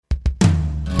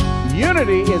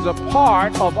Unity is a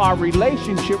part of our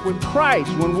relationship with Christ.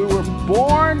 When we were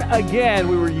born again,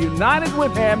 we were united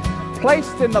with Him,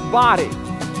 placed in the body.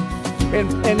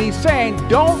 And He's saying,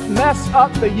 don't mess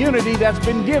up the unity that's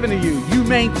been given to you. You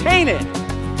maintain it.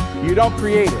 You don't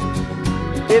create it.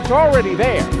 It's already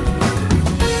there.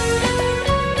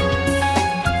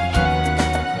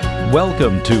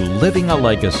 Welcome to Living a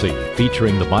Legacy,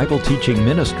 featuring the Bible teaching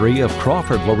ministry of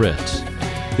Crawford Loritts.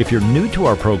 If you're new to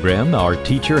our program, our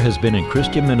teacher has been in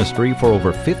Christian ministry for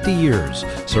over 50 years,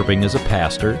 serving as a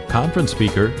pastor, conference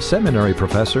speaker, seminary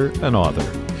professor, and author.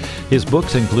 His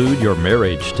books include Your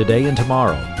Marriage Today and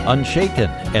Tomorrow, Unshaken,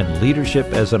 and Leadership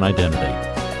as an Identity.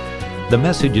 The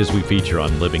messages we feature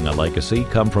on Living a Legacy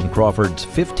come from Crawford's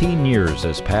 15 years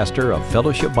as pastor of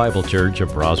Fellowship Bible Church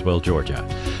of Roswell, Georgia.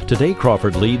 Today,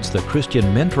 Crawford leads the Christian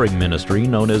mentoring ministry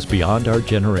known as Beyond Our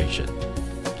Generation.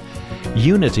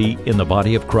 Unity in the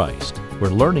body of Christ. We're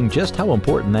learning just how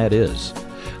important that is.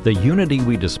 The unity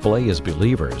we display as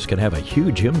believers can have a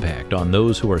huge impact on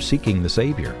those who are seeking the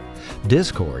Savior.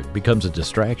 Discord becomes a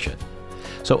distraction.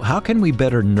 So how can we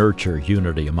better nurture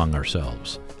unity among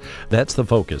ourselves? That's the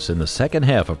focus in the second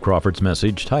half of Crawford's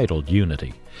message titled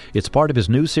Unity. It's part of his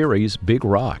new series, Big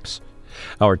Rocks.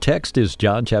 Our text is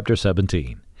John chapter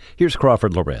 17. Here's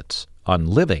Crawford Loritts on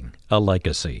Living a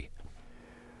Legacy.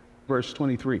 Verse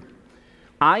 23.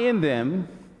 I in them,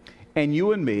 and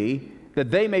you in me, that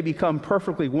they may become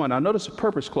perfectly one. Now notice the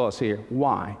purpose clause here.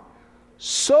 Why?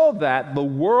 So that the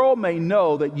world may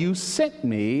know that you sent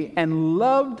me and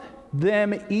loved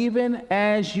them even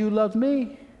as you loved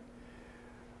me.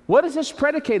 What is this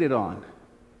predicated on?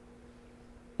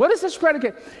 What is this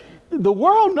predicated? The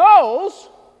world knows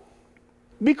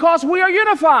because we are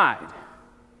unified.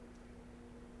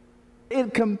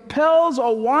 It compels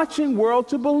a watching world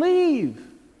to believe.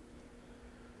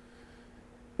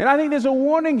 And I think there's a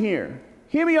warning here.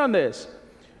 Hear me on this.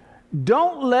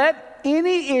 Don't let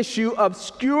any issue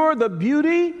obscure the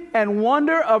beauty and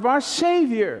wonder of our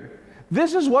Savior.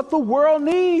 This is what the world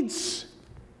needs.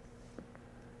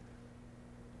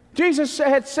 Jesus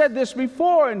had said this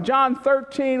before in John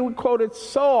 13. We quote it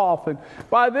so often.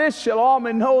 By this shall all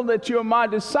men know that you are my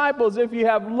disciples, if you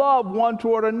have love one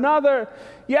toward another.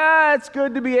 Yeah, it's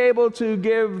good to be able to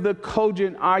give the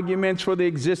cogent arguments for the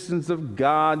existence of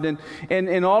God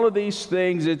and all of these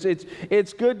things.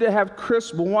 It's good to have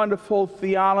crisp, wonderful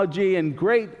theology and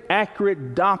great,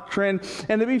 accurate doctrine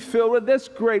and to be filled with this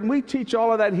great. And we teach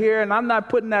all of that here, and I'm not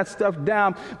putting that stuff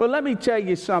down. But let me tell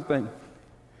you something.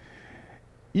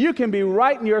 You can be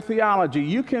right in your theology.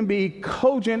 You can be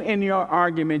cogent in your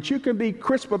arguments. You can be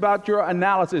crisp about your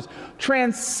analysis,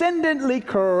 transcendently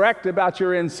correct about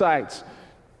your insights,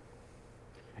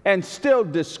 and still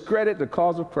discredit the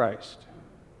cause of Christ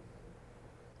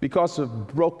because of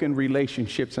broken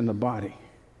relationships in the body.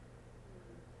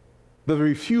 The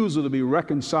refusal to be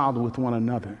reconciled with one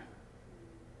another,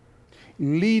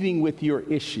 leading with your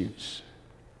issues,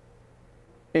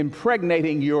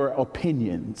 impregnating your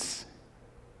opinions.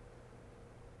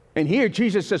 And here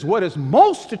Jesus says what is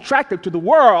most attractive to the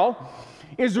world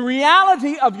is the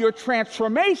reality of your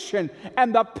transformation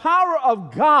and the power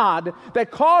of God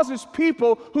that causes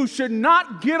people who should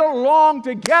not get along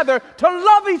together to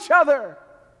love each other.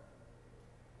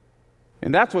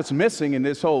 And that's what's missing in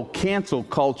this whole cancel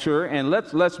culture. And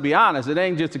let's be honest, it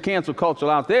ain't just a cancel culture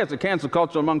out there, it's a cancel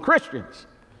culture among Christians.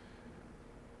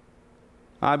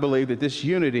 I believe that this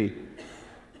unity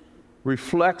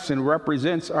reflects and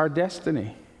represents our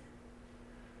destiny.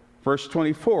 Verse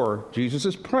 24, Jesus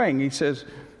is praying. He says,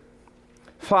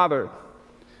 Father,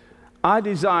 I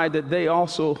desire that they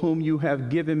also whom you have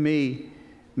given me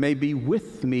may be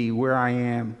with me where I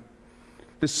am,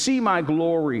 to see my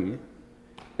glory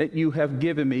that you have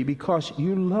given me, because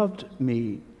you loved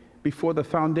me before the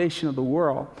foundation of the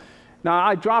world. Now,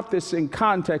 I dropped this in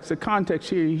context. The context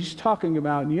here, he's talking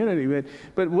about unity.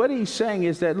 But what he's saying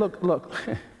is that, look,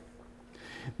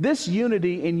 this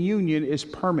unity and union is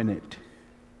permanent.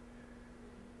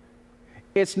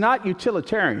 It's not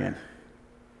utilitarian.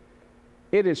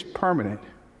 It is permanent.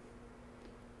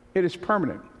 It is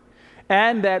permanent.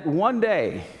 And that one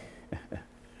day,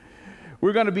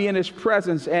 we're going to be in His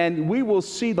presence and we will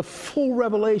see the full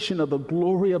revelation of the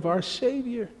glory of our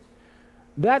Savior.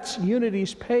 That's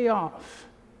unity's payoff.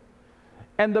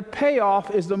 And the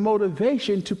payoff is the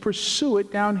motivation to pursue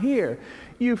it down here.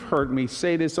 You've heard me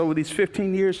say this over these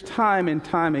 15 years, time and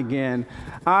time again.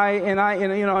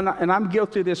 I'm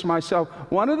guilty of this myself.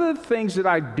 One of the things that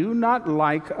I do not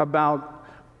like about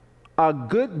a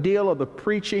good deal of the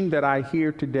preaching that I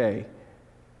hear today,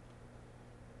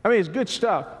 I mean, it's good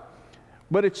stuff,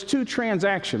 but it's too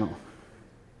transactional.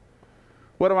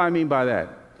 What do I mean by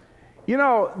that? You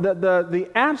know, the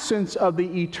absence of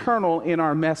the eternal in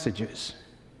our messages.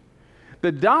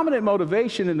 The dominant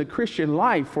motivation in the Christian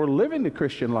life, for living the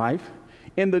Christian life,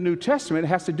 in the New Testament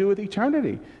has to do with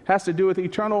eternity, has to do with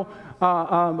eternal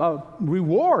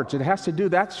rewards. It has to do,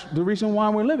 that's the reason why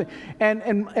we're living.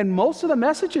 And most of the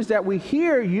messages that we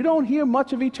hear, you don't hear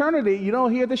much of eternity. You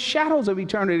don't hear the shadows of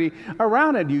eternity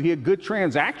around it. You hear good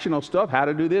transactional stuff, how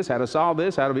to do this, how to solve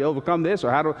this, how to overcome this,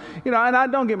 or how to, you know,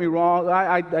 and don't get me wrong,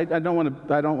 I don't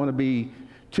want to be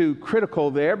too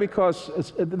critical there,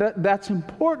 because that's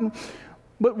important.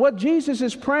 But what Jesus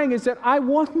is praying is that I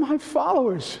want my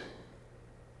followers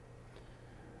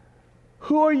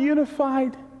who are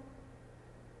unified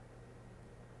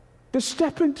to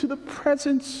step into the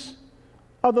presence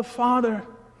of the Father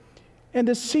and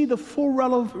to see the full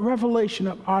revelation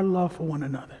of our love for one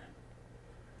another.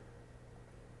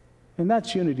 And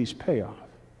that's unity's payoff.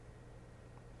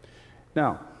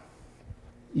 Now,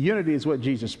 unity is what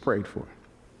Jesus prayed for.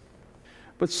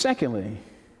 But secondly,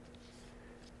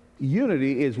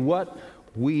 unity is what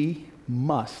we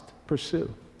must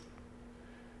pursue.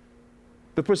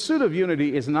 The pursuit of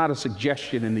unity is not a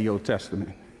suggestion in the Old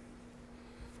Testament.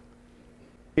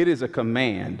 It is a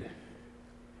command.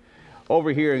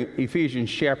 Over here in Ephesians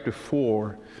chapter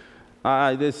 4,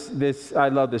 I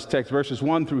love this text, verses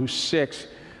 1 through 6.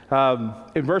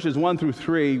 In verses 1 through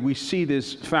 3, we see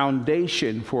this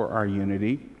foundation for our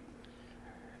unity.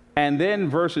 And then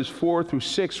verses 4 through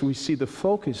 6, we see the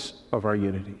focus of our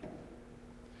unity.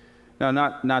 Now,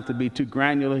 not to be too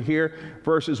granular here,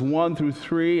 verses 1 through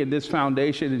 3 in this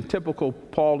foundation, in typical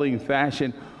Pauline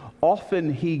fashion,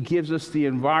 often he gives us the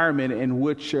environment in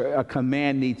which a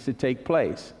command needs to take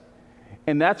place.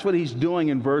 And that's what he's doing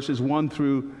in verses 1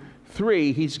 through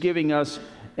 3. He's giving us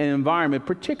an environment,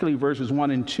 particularly verses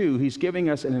 1 and 2. He's giving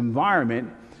us an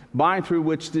environment by and through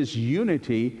which this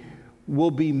unity will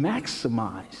be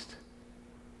maximized.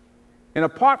 And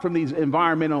apart from these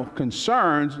environmental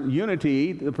concerns,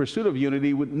 unity, the pursuit of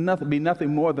unity, would be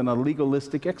nothing more than a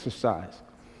legalistic exercise.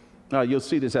 You'll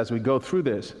see this as we go through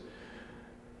this.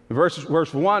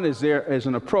 Verse 1 is there as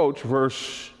an approach,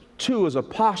 verse 2 is a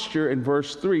posture, and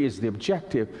verse 3 is the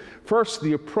objective. First,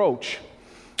 the approach.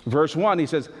 Verse 1, he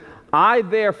says, I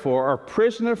therefore, a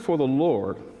prisoner for the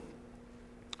Lord,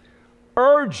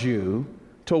 urge you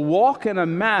to walk in a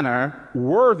manner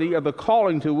worthy of the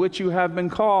calling to which you have been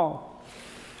called.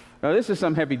 Now, this is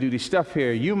some heavy-duty stuff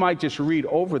here. You might just read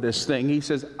over this thing. He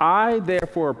says, I,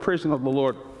 therefore, a prisoner of the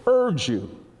Lord, urge you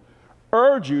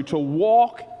to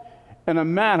walk in a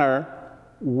manner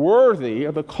worthy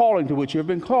of the calling to which you have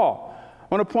been called.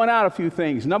 I want to point out a few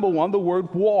things. Number one, the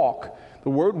word walk. The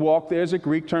word walk, there's a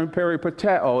Greek term,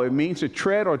 peripateo. It means to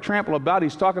tread or trample about.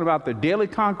 He's talking about the daily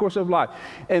concourse of life.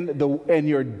 And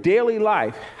your daily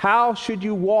life, how should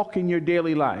you walk in your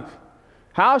daily life?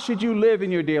 How should you live in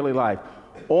your daily life?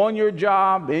 On your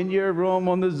job, in your room,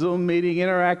 on the Zoom meeting,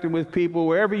 interacting with people,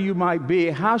 wherever you might be,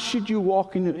 how should you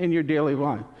walk in your daily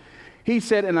life? He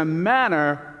said, in a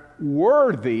manner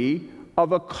worthy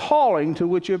of a calling to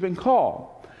which you have been called.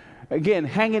 Again,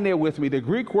 hang in there with me. The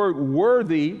Greek word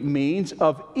worthy means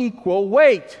of equal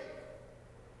weight.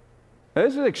 Now,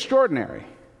 this is extraordinary.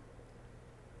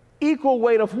 Equal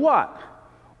weight of what?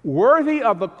 Worthy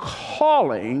of the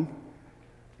calling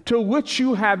to which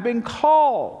you have been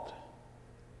called.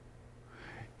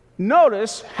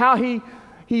 Notice how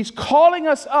he's calling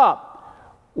us up.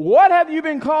 What have you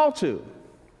been called to?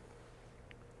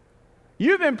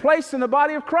 You've been placed in the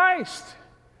body of Christ.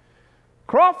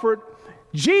 Crawford,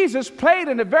 Jesus paid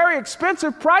a very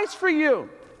expensive price for you.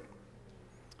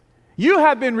 You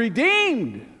have been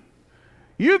redeemed.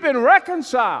 You've been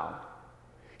reconciled.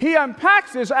 He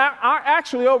unpacks this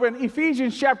actually over in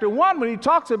Ephesians chapter 1 when he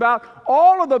talks about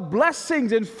all of the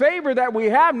blessings and favor that we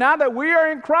have now that we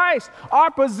are in Christ,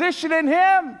 our position in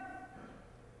Him.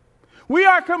 We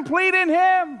are complete in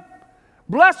Him,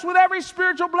 blessed with every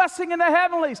spiritual blessing in the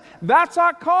heavenlies. That's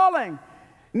our calling.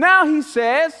 Now he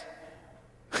says,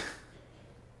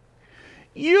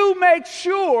 you make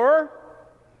sure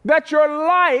that your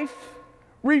life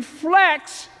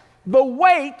reflects the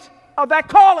weight of that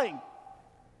calling.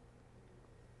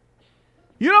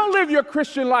 You don't live your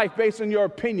Christian life based on your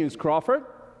opinions, Crawford.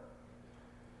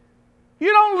 You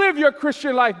don't live your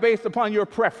Christian life based upon your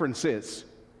preferences.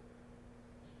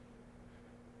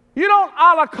 You don't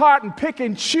a la carte and pick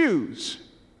and choose.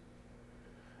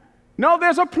 No,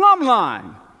 there's a plumb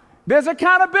line. There's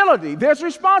accountability. There's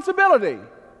responsibility.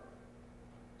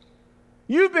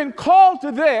 You've been called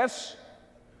to this,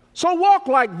 so walk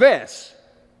like this.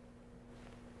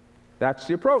 That's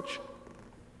the approach.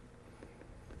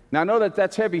 Now, I know that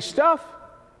that's heavy stuff,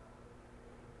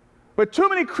 But too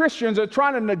many Christians are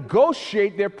trying to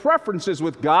negotiate their preferences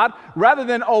with God rather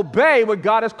than obey what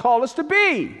God has called us to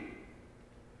be.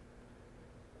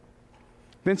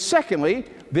 Then secondly,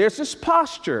 there's this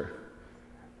posture.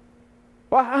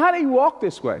 Well, how do you walk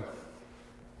this way?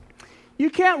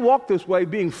 You can't walk this way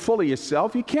being fully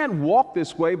yourself. You can't walk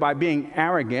this way by being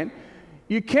arrogant.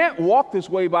 You can't walk this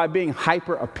way by being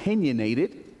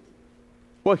hyper-opinionated.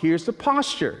 Well, here's the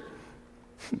posture.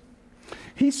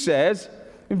 He says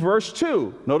in verse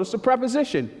 2, notice the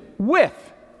preposition, with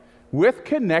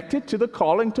connected to the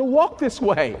calling to walk this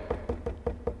way.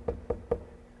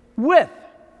 With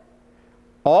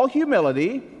all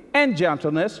humility and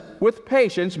gentleness, with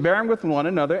patience, bearing with one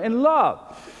another in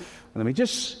love. Let me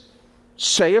just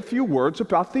say a few words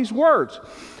about these words.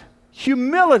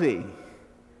 Humility.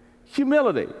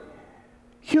 Humility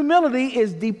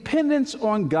is dependence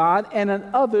on God and an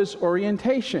others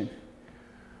orientation.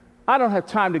 I don't have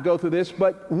time to go through this,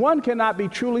 but one cannot be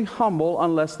truly humble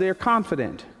unless they're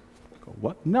confident.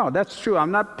 What? No, that's true.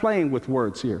 I'm not playing with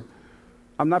words here.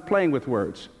 I'm not playing with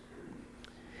words.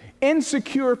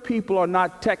 Insecure people are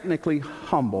not technically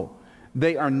humble.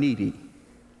 They are needy.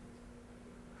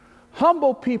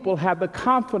 Humble people have the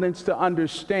confidence to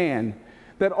understand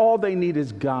that all they need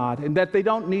is God, and that they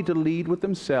don't need to lead with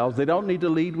themselves. They don't need to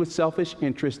lead with selfish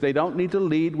interests. They don't need to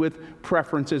lead with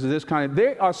preferences of this kind.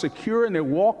 They are secure in their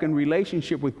walk and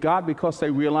relationship with God because they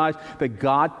realize that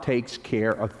God takes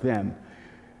care of them.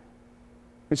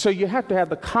 And so you have to have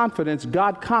the confidence,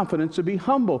 God confidence, to be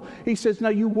humble. He says, now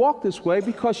you walk this way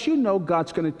because you know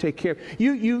God's going to take care of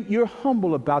you. You're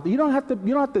humble about it. You don't have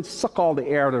to suck all the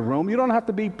air out of the room. You don't have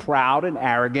to be proud and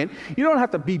arrogant. You don't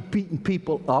have to be beating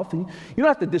people up. You don't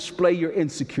have to display your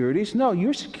insecurities. No,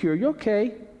 you're secure. You're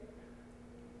okay.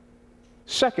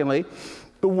 Secondly,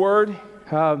 the word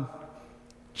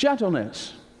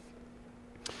gentleness.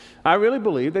 I really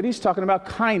believe that he's talking about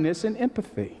kindness and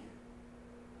empathy.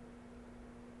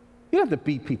 You don't have to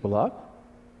beat people up.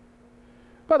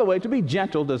 By the way, to be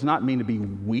gentle does not mean to be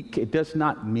weak. It does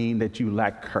not mean that you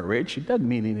lack courage. It doesn't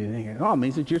mean anything at all. It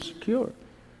means that you're secure.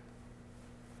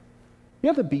 You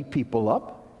have to beat people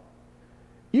up.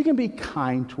 You can be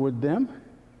kind toward them.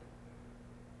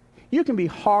 You can be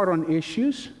hard on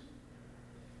issues,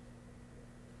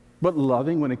 but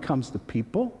loving when it comes to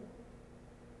people.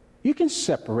 You can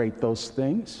separate those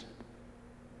things.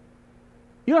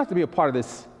 You don't have to be a part of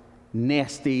this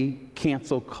nasty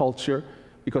cancel culture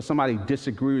because somebody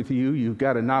disagrees with you. You've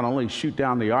got to not only shoot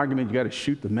down the argument, you've got to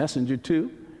shoot the messenger too.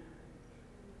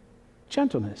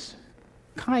 Gentleness,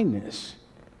 kindness,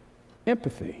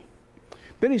 empathy.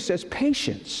 Then he says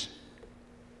patience.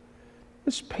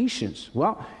 What's patience?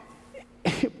 Well,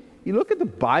 you look at the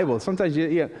Bible. Sometimes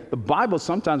the Bible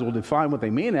sometimes will define what they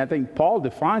mean. I think Paul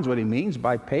defines what he means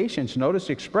by patience. Notice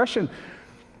the expression.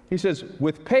 He says,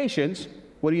 with patience.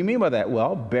 What do you mean by that?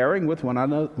 Well, bearing with one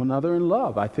another in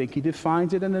love. I think he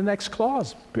defines it in the next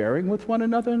clause. Bearing with one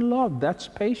another in love. That's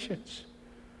patience.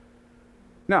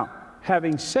 Now,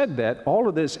 having said that, all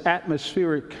of this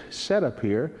atmospheric setup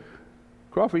here,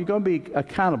 Crawford, you're going to be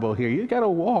accountable here. You've got to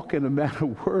walk in a manner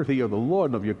worthy of the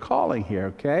Lord and of your calling here,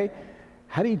 okay?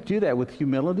 How do you do that? With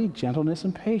humility, gentleness,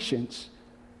 and patience.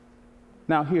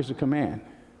 Now, here's a command.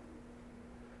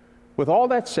 With all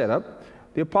that set up,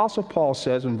 the Apostle Paul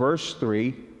says in verse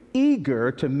 3,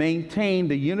 eager to maintain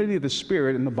the unity of the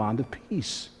Spirit in the bond of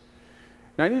peace.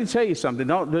 Now, I need to tell you something.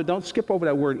 Don't skip over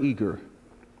that word eager.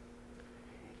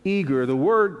 Eager, the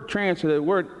word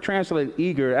translated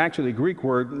eager, actually the Greek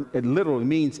word, it literally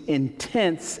means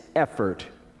intense effort.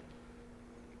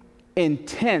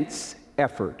 Intense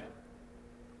effort.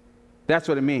 That's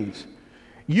what it means.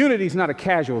 Unity is not a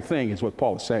casual thing, is what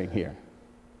Paul is saying here.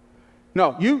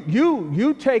 No,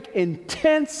 you take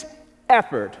intense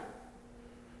effort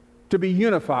to be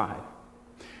unified.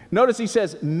 Notice he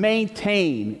says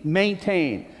maintain.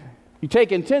 You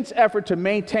take intense effort to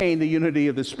maintain the unity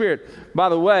of the Spirit. By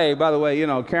the way, you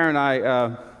know, Karen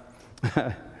and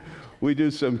I, we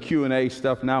do some Q&A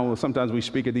stuff now. Sometimes we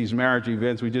speak at these marriage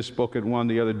events. We just spoke at one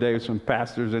the other day with some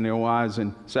pastors and their wives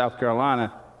in South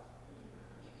Carolina.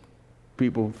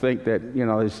 People think that, you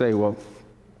know, they say, well,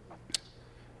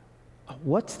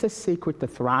 what's the secret to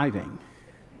thriving?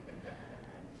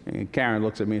 And Karen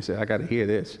looks at me and says, I got to hear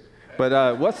this.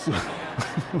 But what's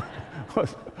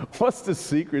the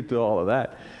secret to all of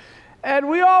that? And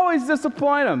we always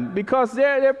disappoint them because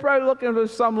they're probably looking for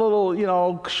some little, you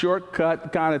know,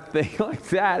 shortcut kind of thing like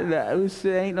that. It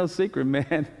ain't no secret,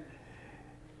 man.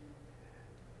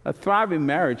 A thriving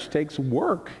marriage takes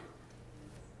work.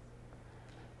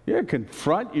 You got to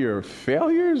confront your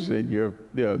failures and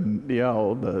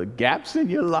the gaps in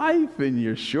your life and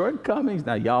your shortcomings.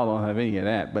 Now, y'all don't have any of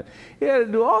that, but you got to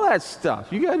do all that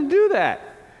stuff. You got to do that.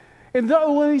 And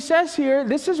when he says here,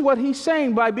 this is what he's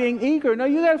saying by being eager. No,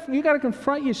 you got to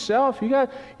confront yourself. You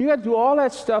got to do all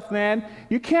that stuff, man.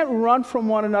 You can't run from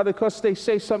one another because they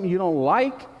say something you don't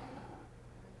like.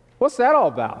 What's that all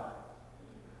about?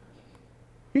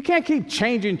 You can't keep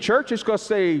changing churches because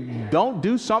they don't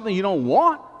do something you don't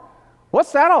want.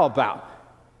 What's that all about?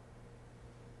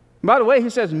 By the way, he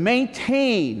says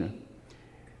maintain.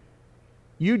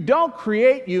 You don't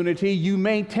create unity, you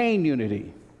maintain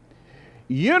unity.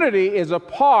 Unity is a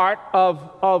part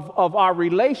of our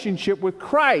relationship with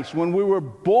Christ. When we were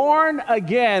born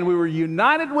again, we were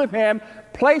united with him,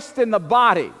 placed in the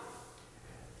body.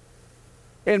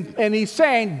 And he's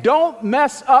saying, don't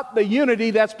mess up the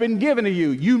unity that's been given to you.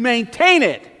 You maintain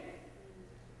it.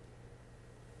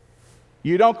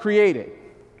 You don't create it.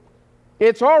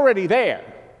 It's already there.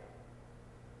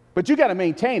 But you got to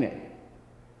maintain it.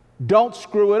 Don't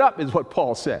screw it up, is what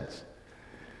Paul says.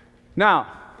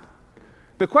 Now,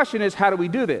 the question is, how do we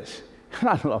do this?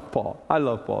 I love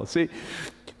Paul. See,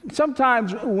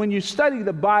 sometimes when you study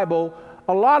the Bible,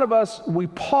 a lot of us, we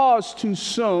pause too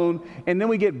soon, and then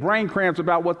we get brain cramps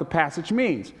about what the passage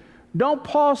means. Don't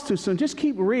pause too soon. Just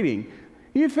keep reading.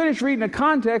 You finish reading the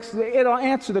context, it'll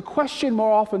answer the question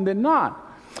more often than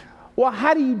not. Well,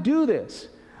 how do you do this?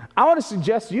 I want to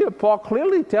suggest to you that Paul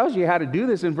clearly tells you how to do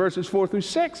this in verses 4 through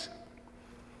 6.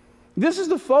 This is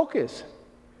the focus.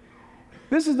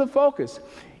 This is the focus.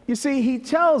 You see, he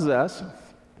tells us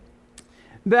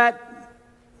that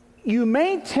you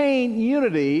maintain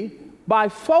unity by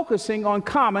focusing on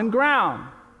common ground.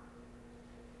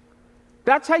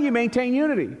 That's how you maintain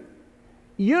unity.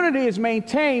 Unity is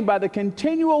maintained by the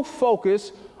continual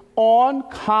focus on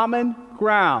common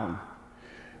ground.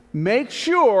 Make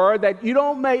sure that you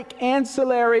don't make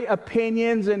ancillary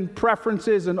opinions and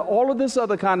preferences and all of this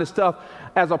other kind of stuff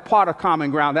as a part of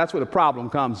common ground. That's where the problem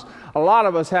comes. A lot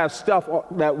of us have stuff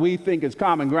that we think is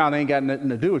common ground. They ain't got nothing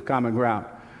to do with common ground.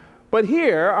 But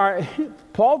here,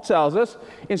 Paul tells us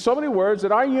in so many words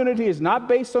that our unity is not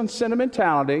based on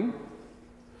sentimentality.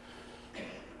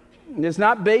 It's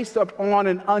not based on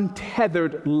an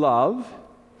untethered love,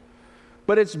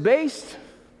 but it's based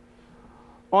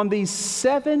on these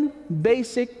 7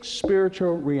 basic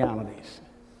spiritual realities.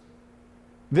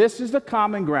 This is the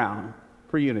common ground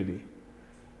for unity.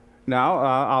 Now,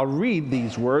 I'll read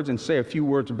these words and say a few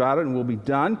words about it, and we'll be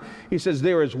done. He says,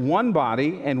 there is one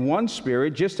body and one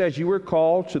spirit, just as you were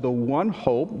called to the one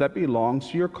hope that belongs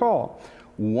to your call.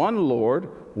 One Lord,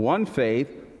 one faith,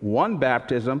 one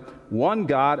baptism, one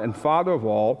God and Father of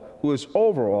all, who is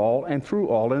over all and through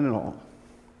all and in all.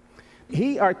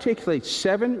 He articulates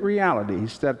 7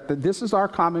 realities that this is our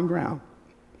common ground.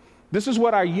 This is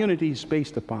what our unity is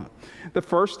based upon. The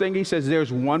first thing he says,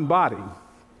 there's one body,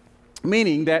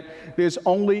 meaning that there's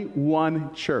only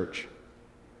one church.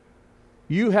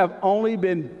 You have only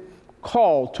been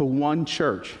called to one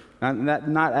church,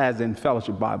 not as in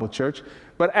Fellowship Bible Church,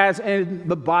 but as in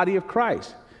the body of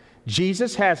Christ.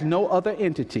 Jesus has no other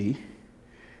entity.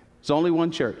 It's only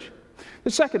one church. The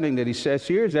second thing that he says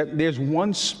here is that there's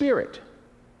one spirit.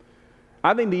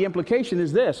 I think the implication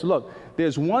is this. Look,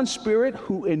 there's one spirit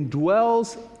who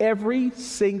indwells every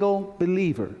single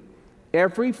believer,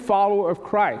 every follower of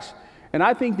Christ. And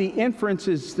I think the inference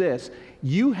is this.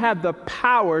 You have the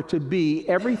power to be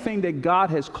everything that God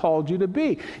has called you to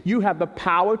be. You have the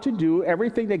power to do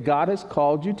everything that God has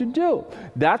called you to do.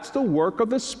 That's the work of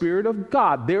the Spirit of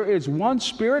God. There is one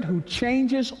Spirit who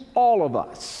changes all of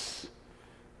us,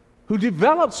 who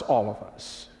develops all of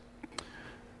us.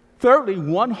 Thirdly,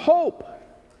 one hope.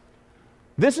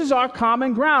 This is our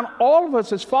common ground. All of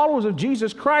us as followers of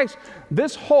Jesus Christ,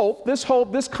 this hope,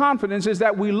 this confidence is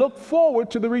that we look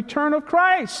forward to the return of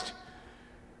Christ.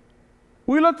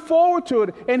 We look forward to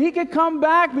it. And he could come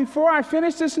back before I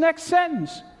finish this next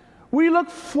sentence. We look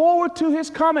forward to his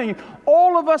coming.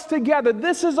 All of us together.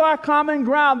 This is our common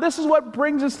ground. This is what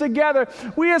brings us together.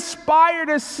 We aspire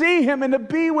to see him and to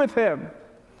be with him.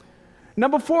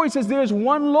 Number 4, he says there's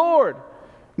one Lord,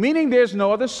 meaning there's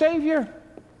no other Savior.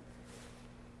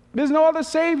 There's no other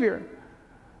Savior.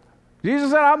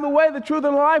 Jesus said, I'm the way, the truth,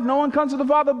 and the life. No one comes to the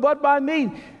Father but by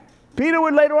me. Peter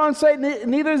would later on say,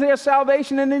 neither is there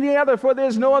salvation in any other, for there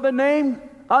is no other name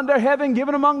under heaven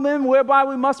given among men whereby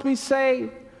we must be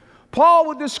saved. Paul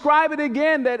would describe it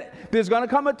again, that there's going to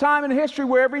come a time in history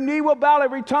where every knee will bow,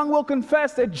 every tongue will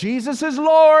confess that Jesus is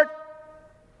Lord.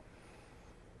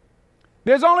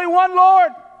 There's only one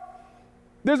Lord.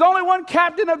 There's only one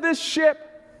captain of this ship.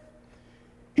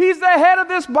 He's the head of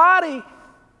this body.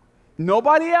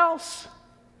 Nobody else.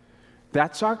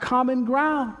 That's our common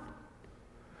ground.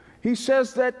 He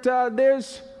says that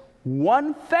there's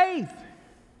one faith.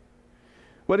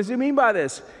 What does he mean by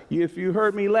this? If you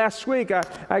heard me last week, I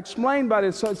explained by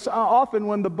this. So it's often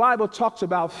when the Bible talks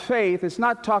about faith, it's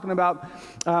not talking about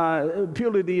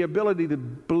purely the ability to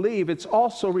believe. It's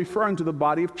also referring to the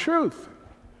body of truth.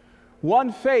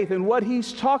 One faith, and what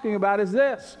he's talking about is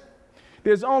this.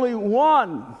 There's only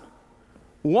one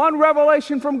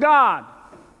revelation from God.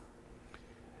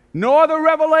 No other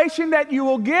revelation that you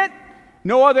will get,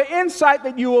 no other insight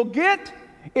that you will get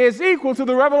is equal to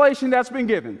the revelation that's been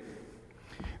given.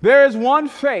 There is one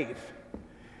faith,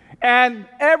 and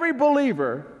every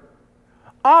believer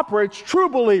operates, true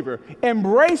believer,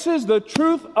 embraces the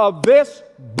truth of this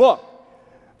book.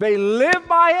 They live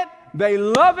by it, they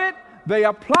love it, they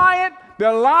apply it,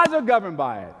 their lives are governed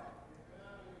by it.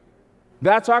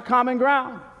 That's our common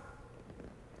ground.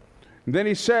 And then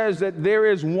he says that there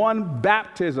is one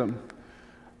baptism.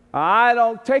 I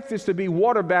don't take this to be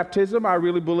water baptism. I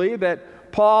really believe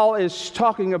that Paul is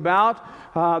talking about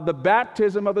the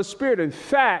baptism of the Spirit. In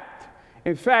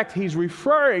fact, he's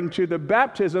referring to the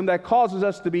baptism that causes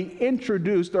us to be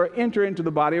introduced or enter into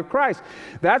the body of Christ.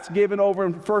 That's given over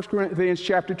in 1 Corinthians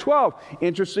chapter 12.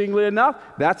 Interestingly enough,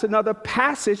 that's another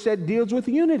passage that deals with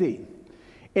unity.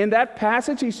 In that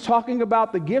passage, he's talking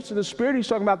about the gifts of the Spirit. He's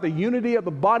talking about the unity of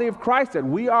the body of Christ, that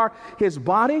we are his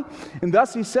body. And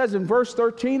thus he says in verse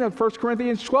 13 of 1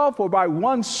 Corinthians 12, for by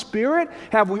one Spirit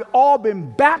have we all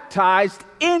been baptized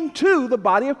into the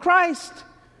body of Christ.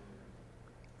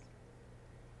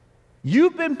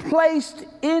 You've been placed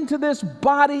into this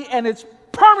body, and it's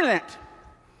permanent.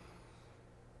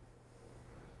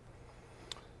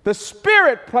 The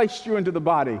Spirit placed you into the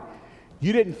body.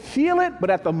 You didn't feel it,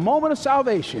 but at the moment of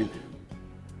salvation,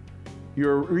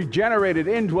 you're regenerated,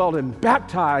 indwelled, and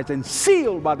baptized and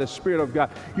sealed by the Spirit of God.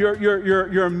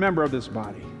 You're a member of this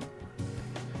body.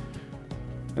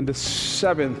 And the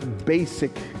seventh basic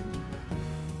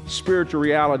spiritual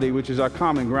reality, which is our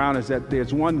common ground, is that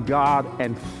there's one God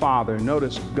and Father.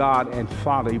 Notice God and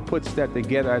Father. He puts that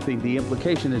together. I think the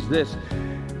implication is this,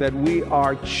 that we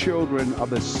are children of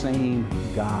the same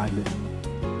God.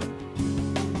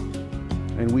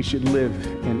 And we should live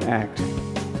and act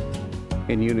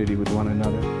in unity with one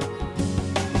another.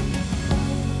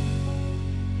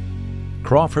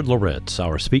 Crawford Loritts,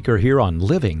 our speaker here on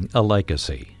Living a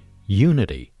Legacy.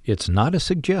 Unity, it's not a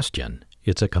suggestion,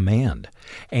 it's a command,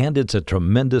 and it's a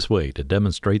tremendous way to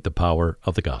demonstrate the power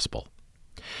of the gospel.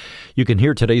 You can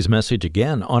hear today's message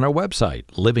again on our website,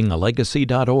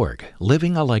 livingalegacy.org,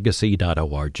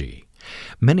 livingalegacy.org.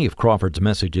 Many of Crawford's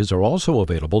messages are also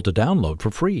available to download for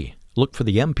free. Look for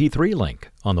the MP3 link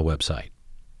on the website.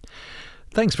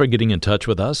 Thanks for getting in touch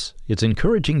with us. It's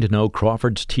encouraging to know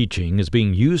Crawford's teaching is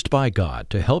being used by God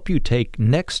to help you take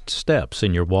next steps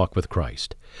in your walk with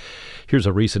Christ. Here's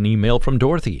a recent email from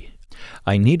Dorothy.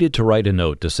 I needed to write a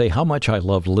note to say how much I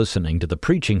love listening to the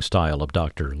preaching style of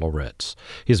Dr. Loritts.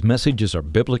 His messages are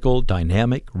biblical,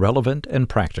 dynamic, relevant, and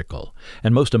practical,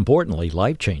 and most importantly,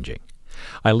 life-changing.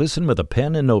 I listen with a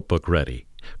pen and notebook ready.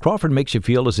 Crawford makes you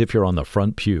feel as if you're on the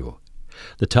front pew.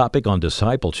 The topic on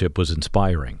discipleship was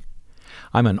inspiring.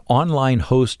 I'm an online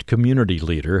host community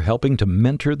leader helping to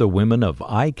mentor the women of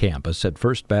iCampus at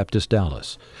First Baptist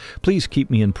Dallas. Please keep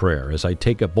me in prayer as I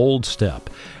take a bold step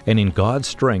and in God's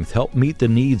strength help meet the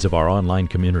needs of our online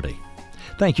community.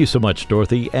 Thank you so much,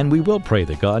 Dorothy, and we will pray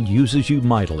that God uses you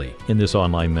mightily in this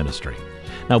online ministry.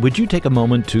 Now, would you take a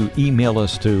moment to email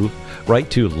us write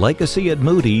to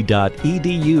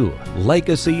legacy@moody.edu,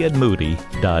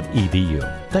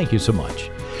 legacy@moody.edu. Thank you so much.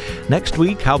 Next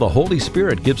week, how the Holy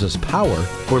Spirit gives us power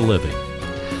for living.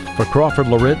 For Crawford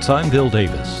Loritts, I'm Bill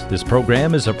Davis. This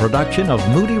program is a production of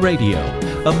Moody Radio,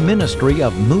 a ministry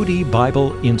of Moody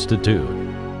Bible Institute.